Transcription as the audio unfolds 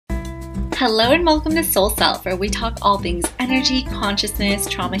Hello and welcome to Soul Self, where we talk all things energy, consciousness,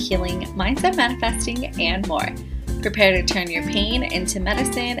 trauma healing, mindset manifesting, and more. Prepare to turn your pain into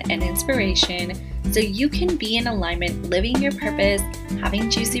medicine and inspiration so you can be in alignment, living your purpose,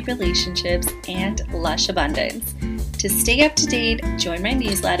 having juicy relationships, and lush abundance. To stay up to date, join my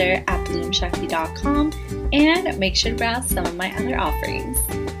newsletter at bloomshakti.com and make sure to browse some of my other offerings.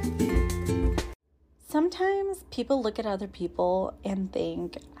 Sometimes people look at other people and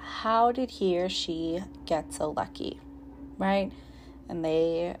think, how did he or she get so lucky, right? And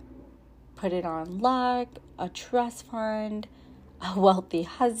they put it on luck, a trust fund, a wealthy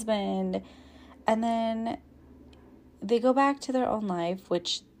husband, and then they go back to their own life,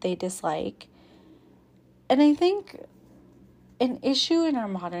 which they dislike. And I think an issue in our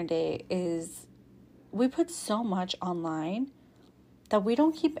modern day is we put so much online that we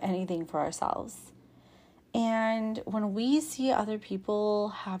don't keep anything for ourselves. And when we see other people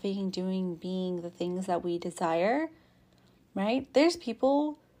having, doing, being the things that we desire, right? There's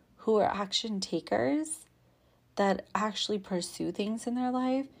people who are action takers that actually pursue things in their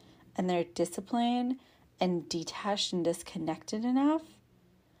life and they're disciplined and detached and disconnected enough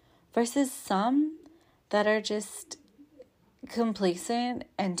versus some that are just complacent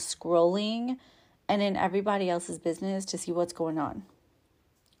and scrolling and in everybody else's business to see what's going on,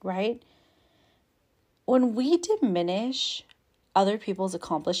 right? When we diminish other people's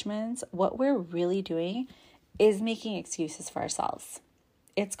accomplishments, what we're really doing is making excuses for ourselves.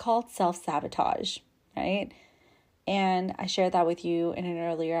 It's called self-sabotage, right? And I shared that with you in an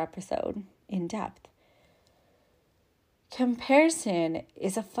earlier episode in depth. Comparison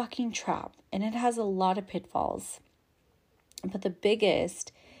is a fucking trap and it has a lot of pitfalls. But the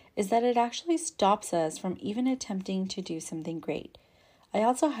biggest is that it actually stops us from even attempting to do something great. I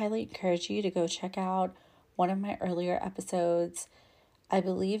also highly encourage you to go check out one of my earlier episodes. I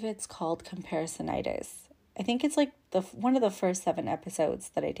believe it's called Comparisonitis. I think it's like one of the first 7 episodes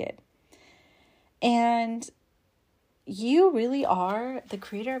that I did. And you really are the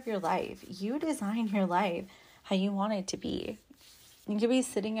creator of your life. You design your life how you want it to be. You could be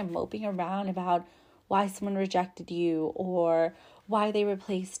sitting and moping around about why someone rejected you or why they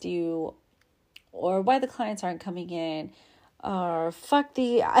replaced you or why the clients aren't coming in or fuck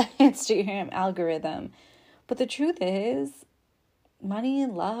the Instagram algorithm. But the truth is, money,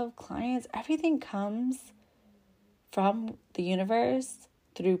 love, clients, everything comes from the universe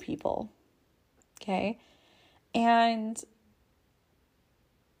through people. Okay? And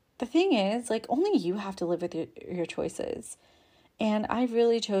the thing is, like, only you have to live with your choices. And I've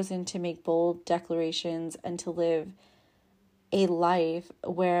really chosen to make bold declarations and to live a life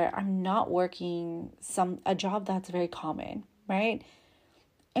where I'm not working a job that's very common, right?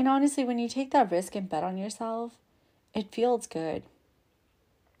 And honestly, when you take that risk and bet on yourself, it feels good.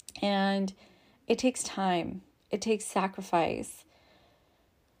 And it takes time. It takes sacrifice.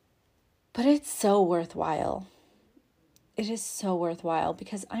 But it's so worthwhile. It is so worthwhile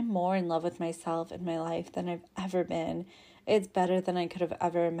because I'm more in love with myself and my life than I've ever been. It's better than I could have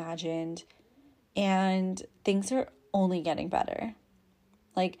ever imagined. And things are only getting better.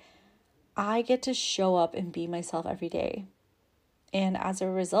 Like, I get to show up and be myself every day. And as a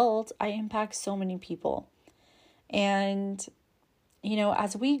result, I impact so many people. And, you know,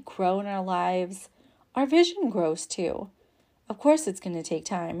 as we grow in our lives, our vision grows too. Of course, it's going to take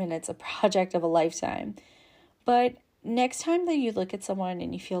time and it's a project of a lifetime. But next time that you look at someone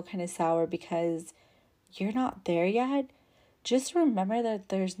and you feel kind of sour because you're not there yet, just remember that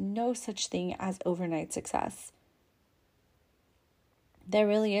there's no such thing as overnight success. There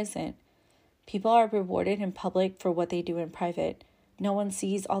really isn't. People are rewarded in public for what they do in private. No one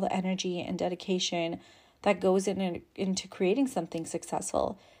sees all the energy and dedication that goes into creating something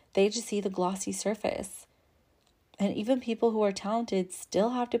successful. They just see the glossy surface. And even people who are talented still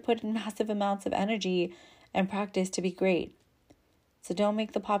have to put in massive amounts of energy and practice to be great. So don't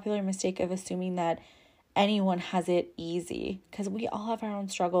make the popular mistake of assuming that anyone has it easy, because we all have our own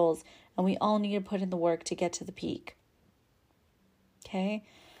struggles and we all need to put in the work to get to the peak. Okay?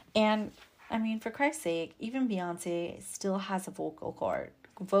 And I mean, for Christ's sake, even Beyonce still has a vocal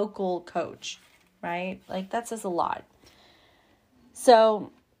coach, right? Like, that says a lot.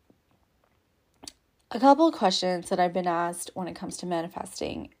 So, a couple of questions that I've been asked when it comes to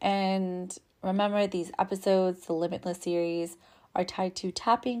manifesting. And remember, these episodes, the Limitless series, are tied to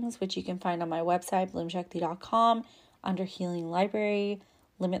tappings, which you can find on my website, bloomshakti.com, under Healing Library,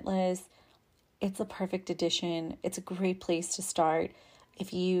 Limitless. It's a perfect addition. It's a great place to start.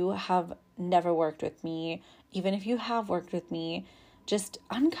 If you have never worked with me, even if you have worked with me, just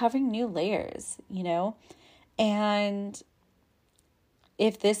uncovering new layers, you know? And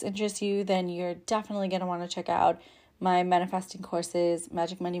If this interests you, then you're definitely going to want to check out my manifesting courses,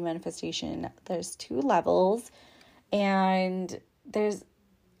 Magic Money Manifestation. There's 2 levels, and there's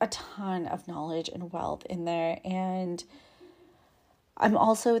a ton of knowledge and wealth in there. And I'm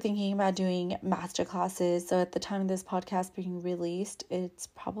also thinking about doing masterclasses. So at the time of this podcast being released, it's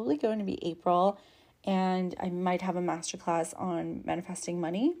probably going to be April, and I might have a masterclass on manifesting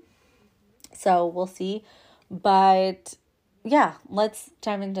money. So we'll see. But yeah, let's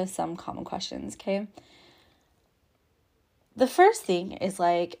dive into some common questions, okay? The first thing is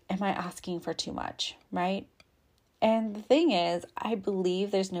like, am I asking for too much, right? And the thing is, I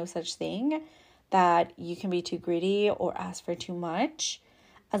believe there's no such thing that you can be too greedy or ask for too much,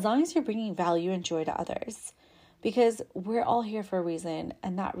 as long as you're bringing value and joy to others. Because we're all here for a reason,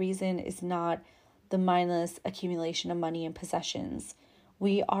 and that reason is not the mindless accumulation of money and possessions.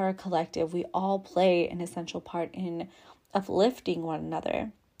 We are a collective. We all play an essential part in uplifting one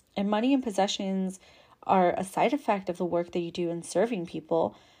another. And money and possessions are a side effect of the work that you do in serving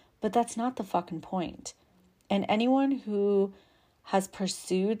people, but that's not the fucking point. And anyone who has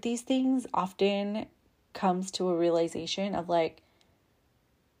pursued these things often comes to a realization of like,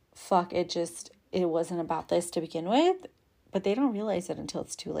 fuck, it wasn't about this to begin with, but they don't realize it until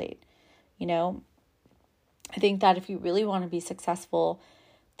it's too late. You know, I think that if you really want to be successful,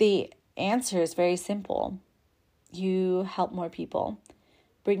 the answer is very simple. You help more people,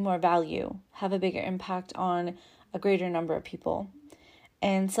 bring more value, have a bigger impact on a greater number of people.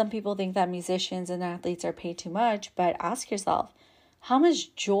 And some people think that musicians and athletes are paid too much, but ask yourself, how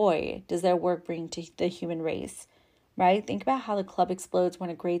much joy does their work bring to the human race, right? Think about how the club explodes when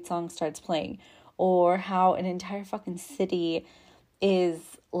a great song starts playing, or how an entire fucking city is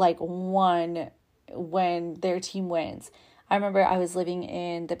like one when their team wins. I remember I was living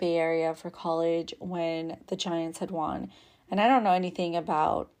in the Bay Area for college when the Giants had won, and I don't know anything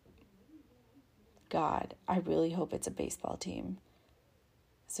about, God, I really hope it's a baseball team.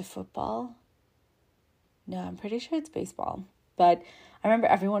 Is it football? No, I'm pretty sure it's baseball. But I remember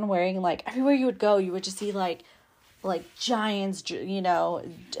everyone wearing, like, everywhere you would go, you would just see, like Giants,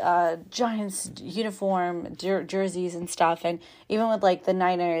 Giants uniform jerseys and stuff. And even with, like, the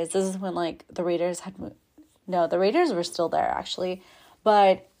Niners, this is when, like, the Raiders the Raiders were still there, actually.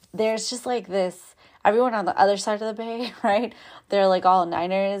 But there's just, like, this, everyone on the other side of the bay, right? They're, like, all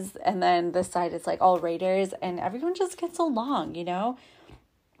Niners. And then this side is, like, all Raiders. And everyone just gets along, you know?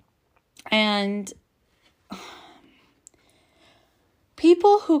 And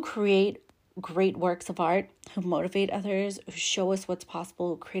people who create great works of art, who motivate others, who show us what's possible,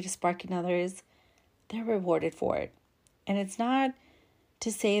 who create a spark in others, they're rewarded for it. And it's not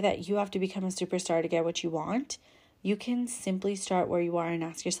to say that you have to become a superstar to get what you want. You can simply start where you are and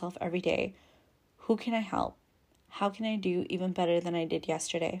ask yourself every day, who can I help? How can I do even better than I did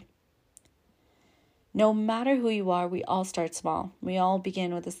yesterday? No matter who you are, we all start small. We all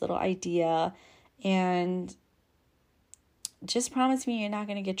begin with this little idea, and just promise me you're not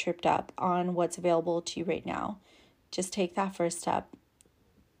going to get tripped up on what's available to you right now. Just take that first step.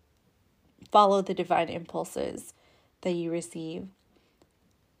 Follow the divine impulses that you receive.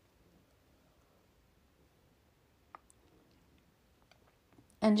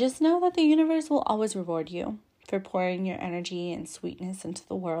 And just know that the universe will always reward you for pouring your energy and sweetness into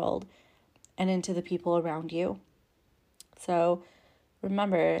the world and into the people around you. So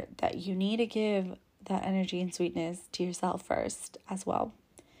remember that you need to give that energy and sweetness to yourself first as well.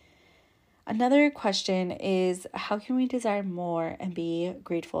 Another question is, how can we desire more and be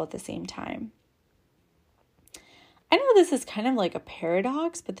grateful at the same time? I know this is kind of like a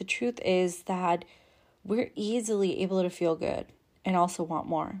paradox, but the truth is that we're easily able to feel good and also want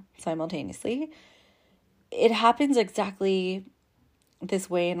more simultaneously. It happens exactly this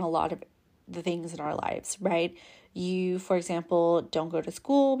way in a lot of the things in our lives, right? You, for example, don't go to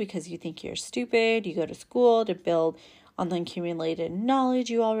school because you think you're stupid. You go to school to build on the accumulated knowledge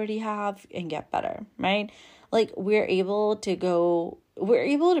you already have and get better, right? Like we're able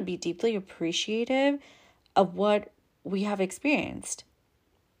to be deeply appreciative of what we have experienced.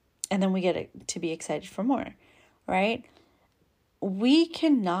 And then we get to be excited for more, right? We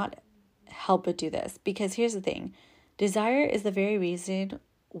cannot help but do this because here's the thing. Desire is the very reason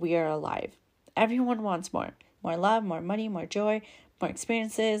we are alive. Everyone wants more. More love, more money, more joy, more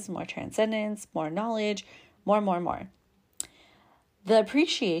experiences, more transcendence, more knowledge, more. The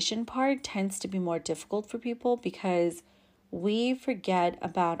appreciation part tends to be more difficult for people because we forget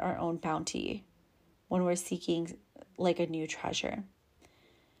about our own bounty when we're seeking like a new treasure.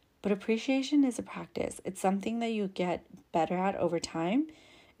 But appreciation is a practice. It's something that you get better at over time.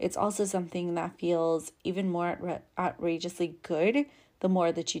 It's also something that feels even more outrageously good the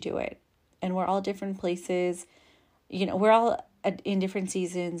more that you do it. And we're all different places. We're all in different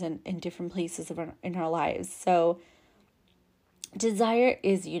seasons and in different places in our lives. So desire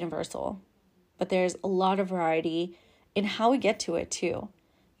is universal, but there's a lot of variety in how we get to it too.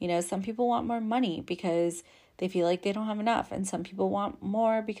 Some people want more money because they feel like they don't have enough. And some people want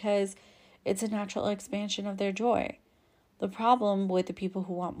more because it's a natural expansion of their joy. The problem with the people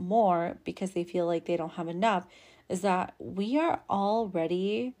who want more because they feel like they don't have enough is that we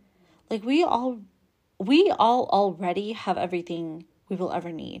already have everything we will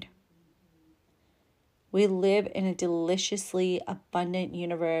ever need. We live in a deliciously abundant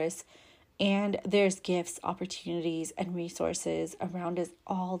universe, and there's gifts, opportunities, and resources around us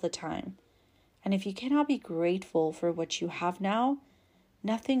all the time. And if you cannot be grateful for what you have now,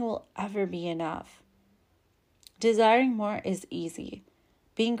 nothing will ever be enough. Desiring more is easy.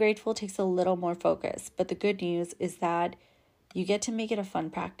 Being grateful takes a little more focus, but the good news is that you get to make it a fun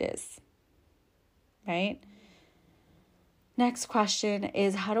practice, right? Next question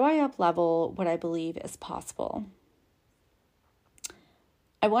is, how do I up-level what I believe is possible?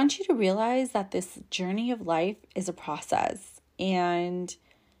 I want you to realize that this journey of life is a process, and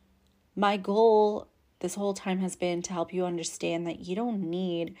my goal this whole time has been to help you understand that you don't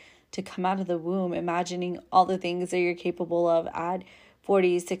need to come out of the womb imagining all the things that you're capable of at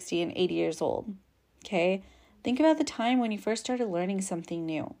 40, 60, and 80 years old. Okay? Think about the time when you first started learning something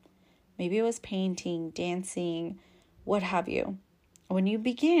new. Maybe it was painting, dancing, what have you. When you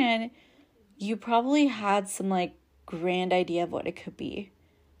began, you probably had some grand idea of what it could be.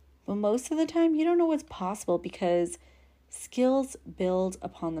 But most of the time, you don't know what's possible because skills build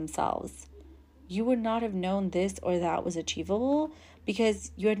upon themselves. You would not have known this or that was achievable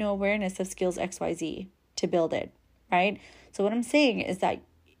because you had no awareness of skills XYZ to build it, right? So what I'm saying is that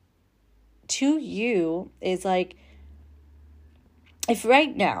to you is if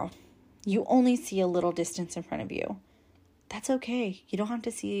right now you only see a little distance in front of you, that's okay. You don't have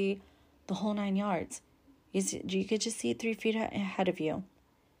to see the whole 9 yards. You could just see 3 feet ahead of you.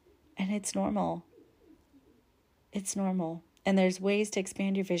 And it's normal. It's normal. And there's ways to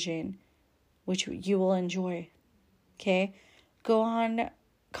expand your vision, which you will enjoy. Okay? Go on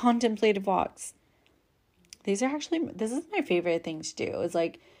contemplative walks. This is my favorite thing to do. Is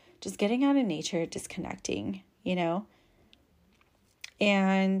just getting out in nature, disconnecting,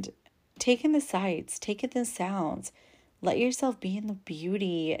 and take in the sights, take in the sounds. Let yourself be in the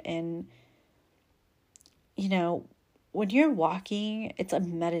beauty. And, when you're walking, it's a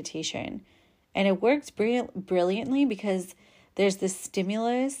meditation. And it works brilliantly because there's this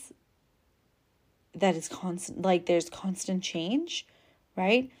stimulus that is constant, there's constant change,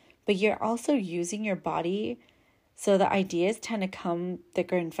 right? But you're also using your body, so the ideas tend to come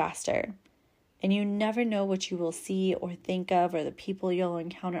thicker and faster. And you never know what you will see or think of or the people you'll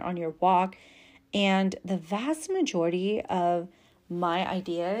encounter on your walk. And the vast majority of my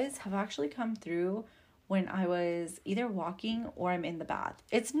ideas have actually come through when I was either walking or I'm in the bath.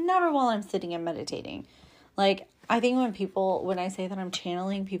 It's never while I'm sitting and meditating. I think when I say that I'm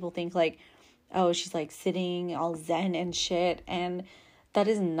channeling, people think oh, she's sitting all zen and shit. And that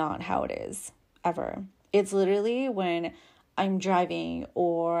is not how it is, ever. It's literally when I'm driving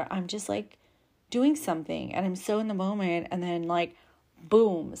or I'm just doing something and I'm so in the moment, and then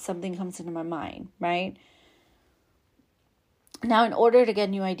boom, something comes into my mind, right? Now, in order to get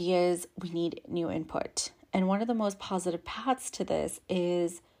new ideas, we need new input. And one of the most positive paths to this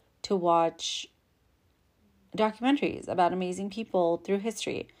is to watch documentaries about amazing people through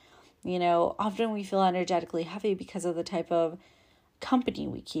history. Often we feel energetically heavy because of the type of company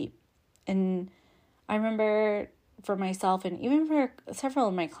we keep. And I remember for myself and even for several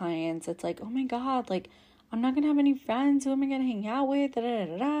of my clients, it's oh my God, I'm not going to have any friends. Who am I going to hang out with? Da, da,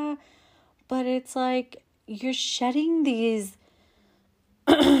 da, da. But it's you're shedding these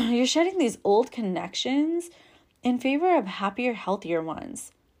old connections in favor of happier, healthier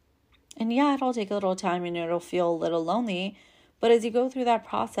ones. And yeah, it'll take a little time and it'll feel a little lonely. But as you go through that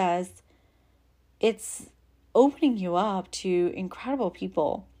process, it's opening you up to incredible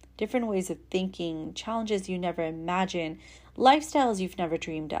people, different ways of thinking, challenges you never imagined, lifestyles you've never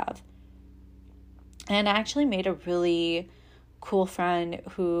dreamed of. And I actually made a really cool friend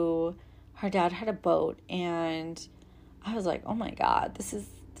who her dad had a boat, and I was oh my God, this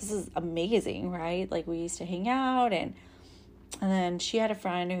is amazing, right? We used to hang out, and then she had a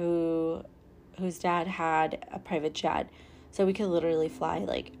friend whose dad had a private jet, so we could literally fly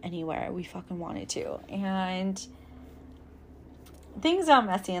anywhere we fucking wanted to. And things got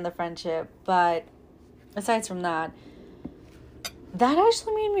messy in the friendship, but aside from that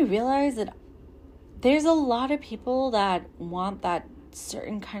actually made me realize that there's a lot of people that want that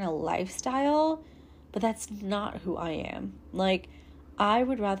certain kind of lifestyle, but that's not who I am. Like, I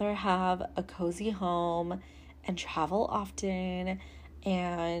would rather have a cozy home and travel often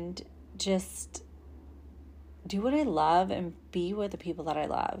and just do what I love and be with the people that I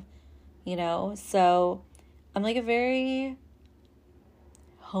love, you know? So I'm like a very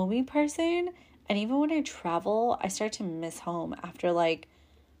homey person. And even when I travel, I start to miss home after like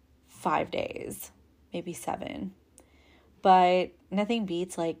 5 days, maybe 7. But nothing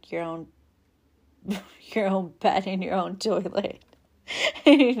beats like your own bed and your own toilet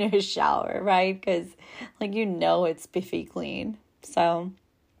in your shower, right? Because like, you know, it's spiffy clean. So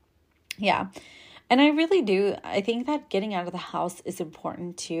yeah. And I think that getting out of the house is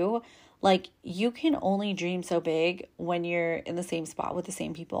important too. Like, you can only dream so big when you're in the same spot with the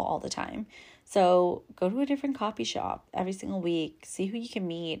same people all the time. So go to a different coffee shop every single week, see who you can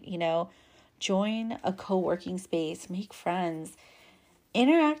meet, you know, join a co-working space, make friends,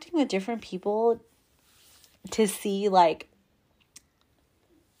 interacting with different people to see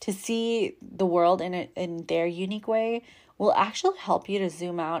the world in their unique way will actually help you to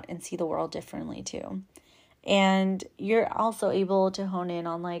zoom out and see the world differently too. And you're also able to hone in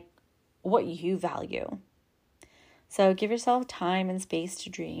on like what you value. So give yourself time and space to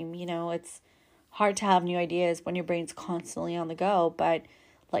dream. You know, it's hard to have new ideas when your brain's constantly on the go, but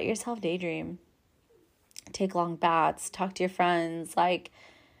let yourself daydream. Take long baths, talk to your friends, like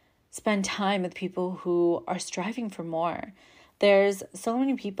spend time with people who are striving for more. There's so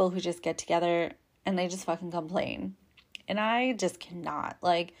many people who just get together and they just fucking complain. And I just cannot.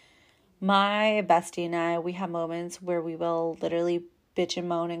 Like, my bestie and I, we have moments where we will literally bitch and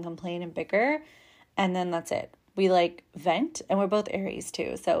moan and complain and bicker. And then that's it. We like vent, and we're both Aries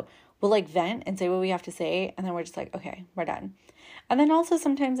too. So we'll like vent and say what we have to say. And then we're just like, okay, we're done. And then also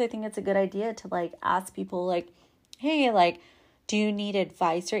sometimes I think it's a good idea to like ask people like, hey, like, do you need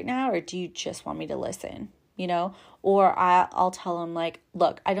advice right now? Or do you just want me to listen? You know, or I'll tell them like,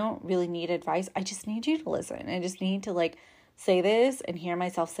 look, I don't really need advice. I just need you to listen. I just need to like say this and hear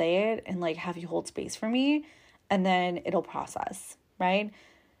myself say it and like have you hold space for me, and then it'll process, right?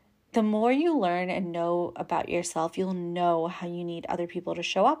 The more you learn and know about yourself, you'll know how you need other people to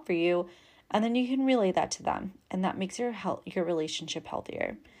show up for you, and then you can relay that to them, and that makes your relationship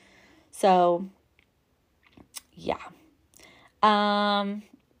healthier. So, yeah.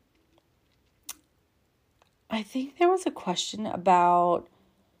 I think there was a question about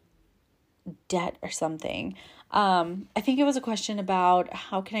debt or something. I think it was a question about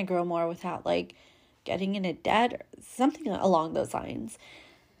how can I grow more without like getting into debt or something along those lines.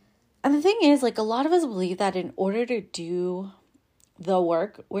 And the thing is, like, a lot of us believe that in order to do the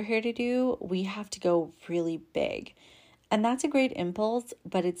work we're here to do, we have to go really big. And that's a great impulse,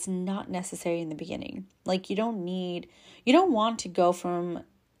 but it's not necessary in the beginning. Like, you don't want to go from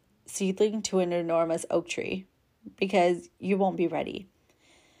seedling to an enormous oak tree because you won't be ready.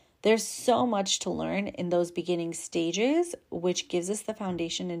 There's so much to learn in those beginning stages, which gives us the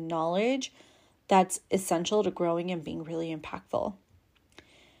foundation and knowledge that's essential to growing and being really impactful.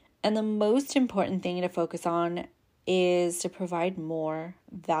 And the most important thing to focus on is to provide more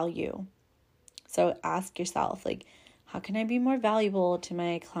value. So ask yourself, like, how can I be more valuable to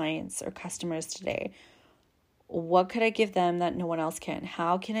my clients or customers today? What could I give them that no one else can?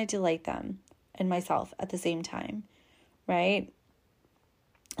 How can I delight them and myself at the same time, right?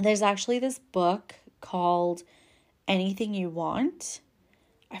 There's actually this book called Anything You Want.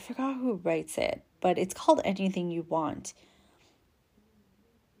 I forgot who writes it, but it's called Anything You Want.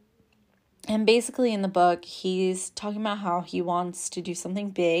 And basically in the book, he's talking about how he wants to do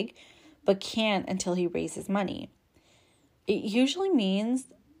something big, but can't until he raises money. It usually means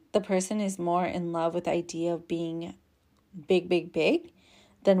the person is more in love with the idea of being big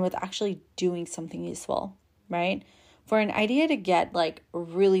than with actually doing something useful, right? For an idea to get like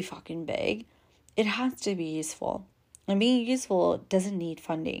really fucking big, it has to be useful. And being useful doesn't need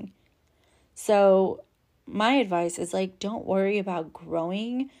funding. So my advice is like, don't worry about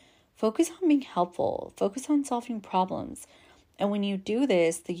growing. Focus on being helpful. Focus on solving problems. And when you do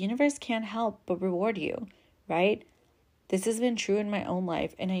this, the universe can't help but reward you, right? This has been true in my own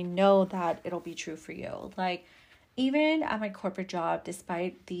life, and I know that it'll be true for you. Like, even at my corporate job,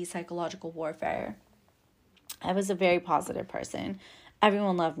 despite the psychological warfare, I was a very positive person.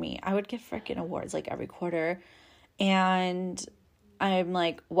 Everyone loved me. I would get freaking awards like every quarter. And I'm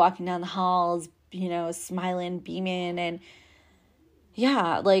like walking down the halls, you know, smiling, beaming. And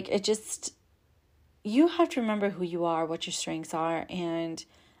yeah, like it just, you have to remember who you are, what your strengths are. And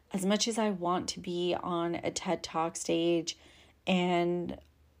as much as I want to be on a TED Talk stage and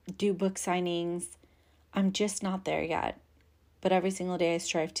do book signings, I'm just not there yet. but every single day I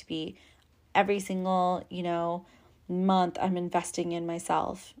strive to be. Every single, month I'm investing in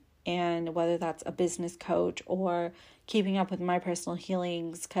myself. And whether that's a business coach or keeping up with my personal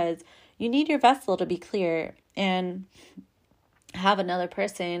healings, because you need your vessel to be clear and have another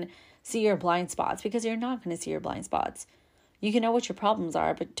person see your blind spots, because you're not going to see your blind spots. You can know what your problems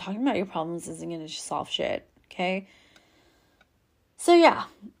are, but talking about your problems isn't going to solve shit. Okay. So yeah.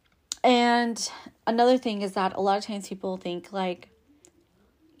 And another thing is that a lot of times people think like,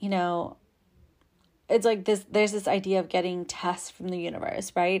 it's like there's this idea of getting tests from the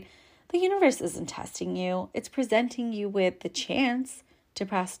universe, right? The universe isn't testing you. It's presenting you with the chance to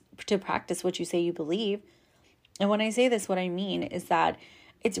practice what you say you believe. And when I say this, what I mean is that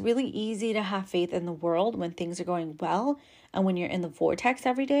it's really easy to have faith in the world when things are going well. And when you're in the vortex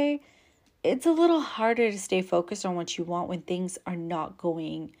every day, it's a little harder to stay focused on what you want when things are not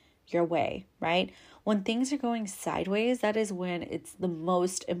going your way, right? When things are going sideways, that is when it's the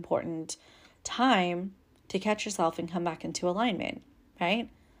most important time to catch yourself and come back into alignment, right?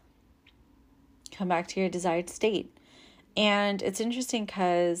 Come back to your desired state. And it's interesting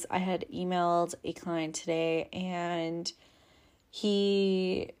because I had emailed a client today and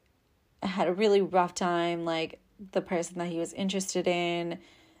he had a really rough time. Like the person that he was interested in,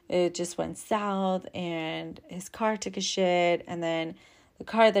 it just went south and his car took a shit. And then the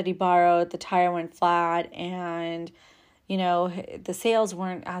car that he borrowed, the tire went flat and, the sales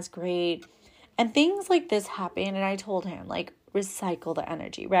weren't as great. And things like this happen. And I told him, like, recycle the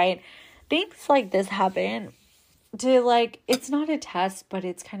energy, right? Things like this happen to, like, it's not a test, but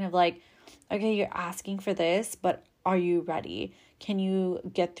it's kind of like, okay, you're asking for this, but are you ready? Can you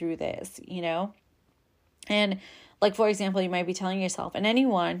get through this, And, like, for example, you might be telling yourself, and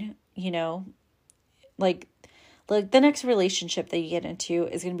anyone, like the next relationship that you get into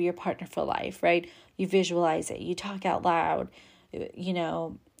is going to be your partner for life, right? You visualize it. You talk out loud.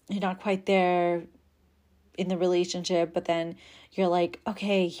 You're not quite there in the relationship, but then you're like,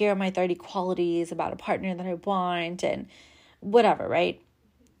 okay, here are my 30 qualities about a partner that I want and whatever, right?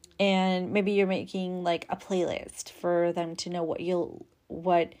 And maybe you're making like a playlist for them to know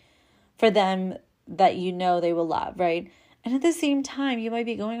what for them that they will love, right? And at the same time, you might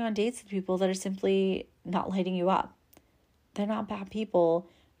be going on dates with people that are simply not lighting you up. They're not bad people.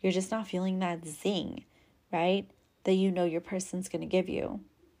 You're just not feeling that zing, right? That your person's going to give you.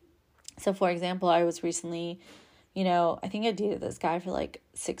 So for example, I was recently, I think I dated this guy for like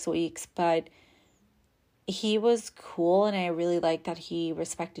 6 weeks, but he was cool and I really liked that he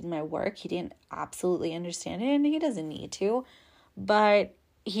respected my work. He didn't absolutely understand it and he doesn't need to, but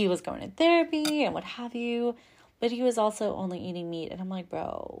he was going to therapy and what have you, but he was also only eating meat. And I'm like,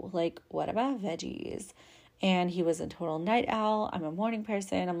 bro, like, what about veggies? And he was a total night owl. I'm a morning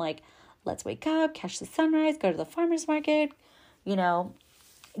person. I'm like, let's wake up, catch the sunrise, go to the farmer's market,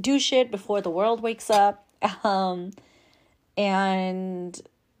 do shit before the world wakes up. And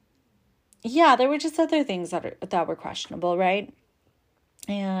yeah, there were just other things that were questionable, right?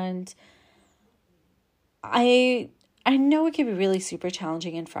 And I know it can be really super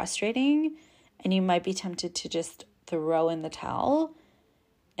challenging and frustrating, and you might be tempted to just throw in the towel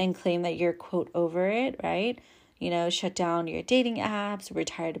and claim that you're, quote, over it, right? Shut down your dating apps,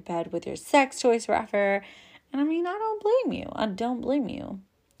 retire to bed with your sex toys forever. And I mean, I don't blame you. I don't blame you.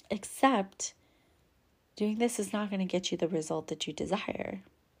 Except doing this is not going to get you the result that you desire,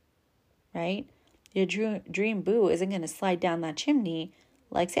 right? Your dream boo isn't going to slide down that chimney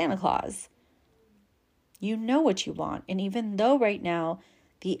like Santa Claus. You know what you want. And even though right now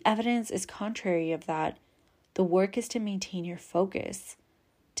the evidence is contrary of that, the work is to maintain your focus,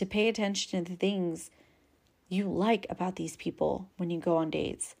 to pay attention to the things you like about these people when you go on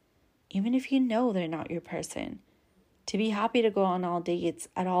dates, even if they're not your person. To be happy to go on all dates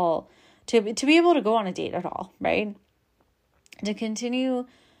at all, to be able to go on a date at all, right? To continue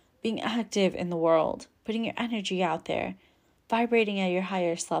being active in the world, putting your energy out there, vibrating at your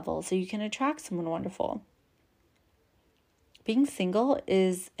highest level so you can attract someone wonderful. Being single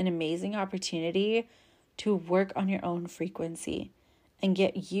is an amazing opportunity to work on your own frequency and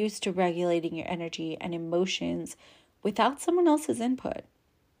get used to regulating your energy and emotions without someone else's input.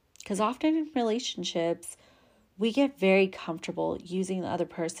 Because often in relationships, we get very comfortable using the other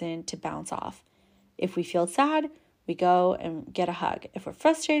person to bounce off. If we feel sad, we go and get a hug. If we're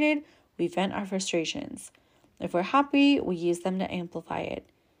frustrated, we vent our frustrations. If we're happy, we use them to amplify it.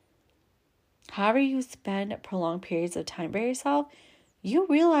 However you spend prolonged periods of time by yourself, you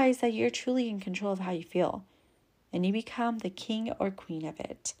realize that you're truly in control of how you feel, and you become the king or queen of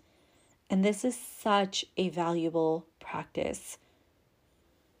it. And this is such a valuable practice.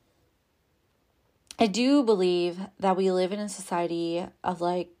 I do believe that we live in a society of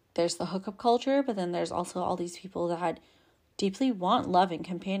like, there's the hookup culture, but then there's also all these people that deeply want love and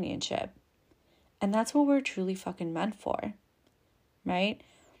companionship. And that's what we're truly fucking meant for, right?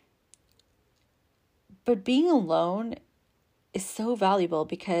 But being alone is so valuable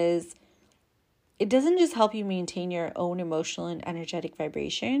because it doesn't just help you maintain your own emotional and energetic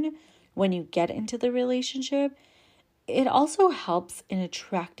vibration when you get into the relationship. It also helps in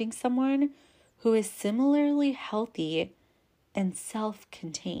attracting someone who is similarly healthy and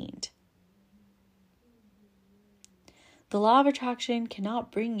self-contained. The law of attraction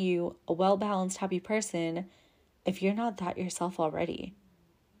cannot bring you a well-balanced, happy person if you're not that yourself already.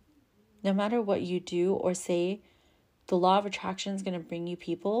 No matter what you do or say, the law of attraction is going to bring you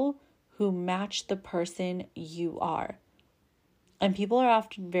people who match the person you are. And people are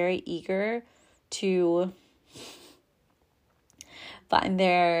often very eager to find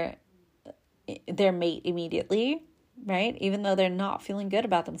their mate immediately, right? Even though they're not feeling good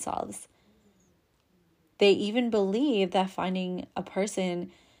about themselves. They even believe that finding a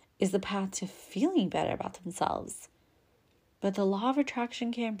person is the path to feeling better about themselves. But the law of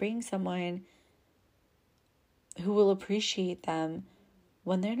attraction can bring someone who will appreciate them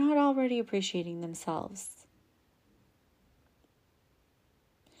when they're not already appreciating themselves.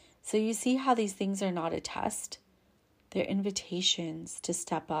 So you see how these things are not a test. They're invitations to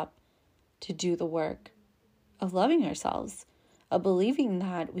step up, to do the work of loving ourselves, of believing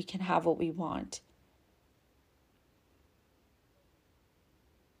that we can have what we want.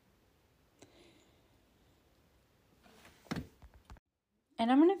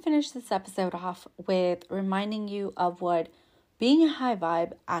 And I'm going to finish this episode off with reminding you of what being a high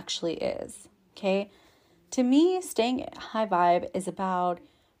vibe actually is, okay? To me, staying high vibe is about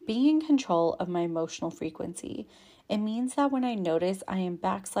being in control of my emotional frequency. It means that when I notice I am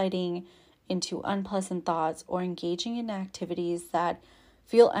backsliding into unpleasant thoughts or engaging in activities that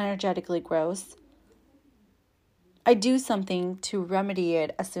feel energetically gross, I do something to remedy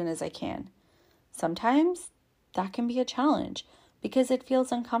it as soon as I can. Sometimes that can be a challenge because it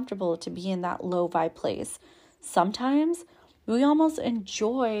feels uncomfortable to be in that low vibe place. Sometimes we almost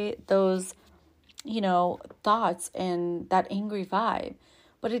enjoy those, thoughts and that angry vibe,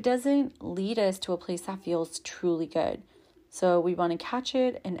 but it doesn't lead us to a place that feels truly good. So we want to catch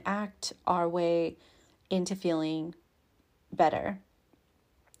it and act our way into feeling better.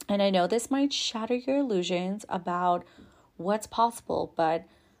 And I know this might shatter your illusions about what's possible, but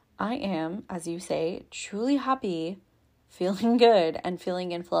I am, as you say, truly happy, feeling good and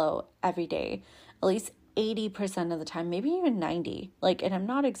feeling in flow every day, at least 80% of the time, maybe even 90, and I'm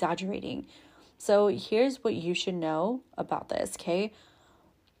not exaggerating. So here's what you should know about this, okay?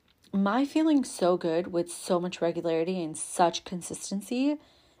 My feeling so good with so much regularity and such consistency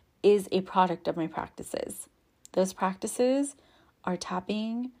is a product of my practices. Those practices are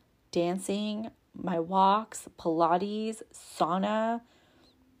tapping, dancing, my walks, Pilates, sauna,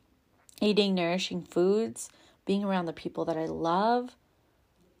 eating nourishing foods, being around the people that I love.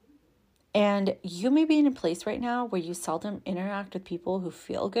 And you may be in a place right now where you seldom interact with people who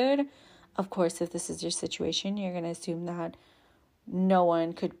feel good. Of course, if this is your situation, you're going to assume that no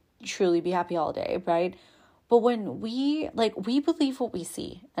one could truly be happy all day, right? But when we believe what we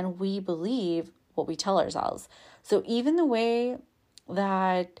see and we believe what we tell ourselves. So even the way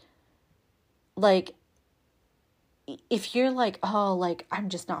that, if you're I'm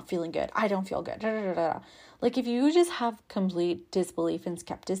just not feeling good, I don't feel good, da, da, da, da. If you just have complete disbelief and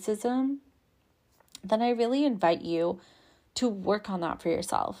skepticism, then I really invite you to work on that for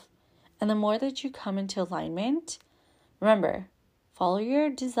yourself. And the more that you come into alignment, remember, follow your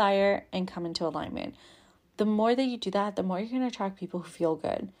desire and come into alignment. The more that you do that, the more you're going to attract people who feel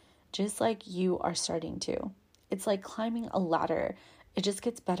good, just like you are starting to. It's like climbing a ladder. It just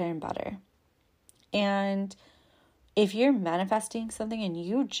gets better and better. And if you're manifesting something and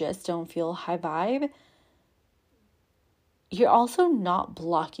you just don't feel high vibe, you're also not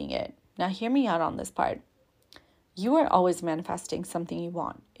blocking it. Now, hear me out on this part. You are always manifesting something you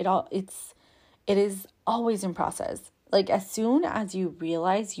want. It is always in process. As soon as you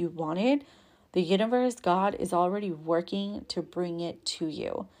realize you want it, the universe, God, is already working to bring it to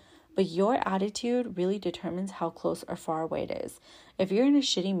you. But your attitude really determines how close or far away it is. If you're in a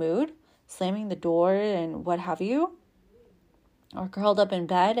shitty mood, slamming the door and what have you, or curled up in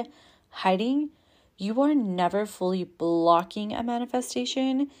bed, hiding, you are never fully blocking a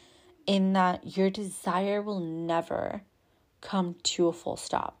manifestation, in that your desire will never come to a full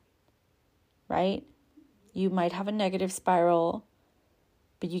stop, right? You might have a negative spiral,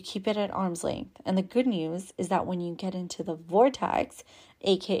 but you keep it at arm's length. And the good news is that when you get into the vortex,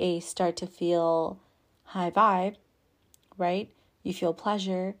 aka start to feel high vibe, right? You feel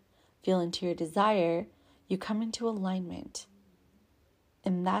pleasure, feel into your desire, you come into alignment.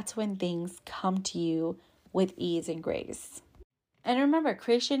 And that's when things come to you with ease and grace. And remember,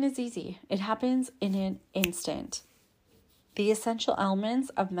 creation is easy. It happens in an instant. The essential elements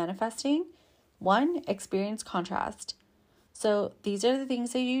of manifesting: 1, experience contrast. So these are the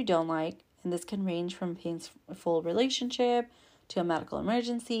things that you don't like, and this can range from a painful relationship to a medical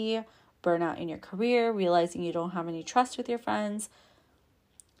emergency, burnout in your career, realizing you don't have any trust with your friends.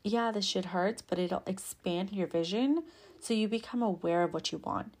 Yeah, this shit hurts, but it'll expand your vision so you become aware of what you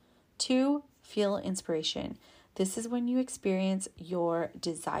want. 2, feel inspiration. This is when you experience your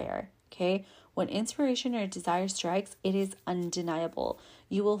desire, okay? When inspiration or desire strikes, it is undeniable.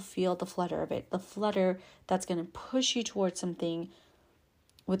 You will feel the flutter of it, the flutter that's going to push you towards something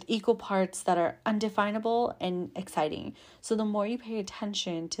with equal parts that are undefinable and exciting. So the more you pay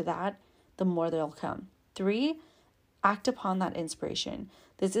attention to that, the more they'll come. 3, act upon that inspiration.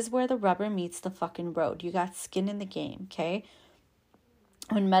 This is where the rubber meets the fucking road. You got skin in the game, okay?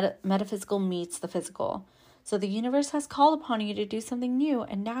 When metaphysical meets the physical. So the universe has called upon you to do something new,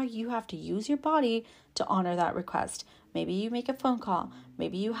 and now you have to use your body to honor that request. Maybe you make a phone call.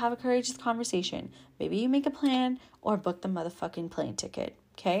 Maybe you have a courageous conversation. Maybe you make a plan or book the motherfucking plane ticket,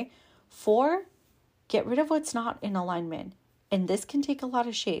 okay? 4, get rid of what's not in alignment. And this can take a lot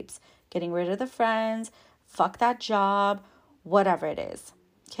of shapes. Getting rid of the friends, fuck that job, whatever it is,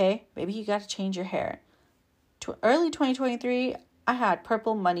 okay? Maybe you got to change your hair. Early 2023, I had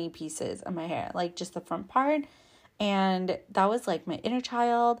purple money pieces in my hair, like just the front part. And that was like my inner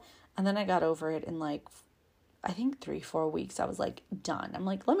child. And then I got over it in like, I think 3-4 weeks. I was like done. I'm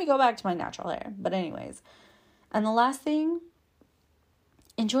like, let me go back to my natural hair. But anyways, and the last thing,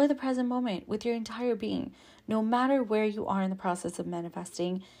 enjoy the present moment with your entire being. No matter where you are in the process of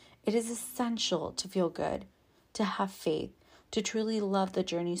manifesting, it is essential to feel good, to have faith, to truly love the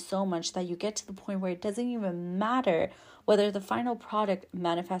journey so much that you get to the point where it doesn't even matter whether the final product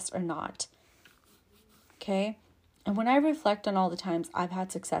manifests or not. Okay? And when I reflect on all the times I've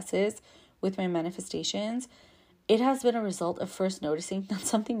had successes with my manifestations, it has been a result of first noticing that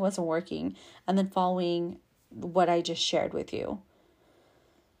something wasn't working and then following what I just shared with you.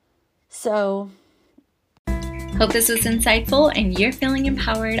 So, hope this was insightful and you're feeling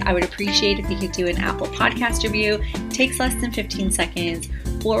empowered. I would appreciate if you could do an Apple Podcast review. It takes less than 15 seconds.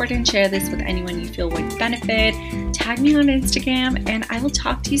 Forward and share this with anyone you feel would benefit. Tag me on Instagram and I will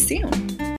talk to you soon.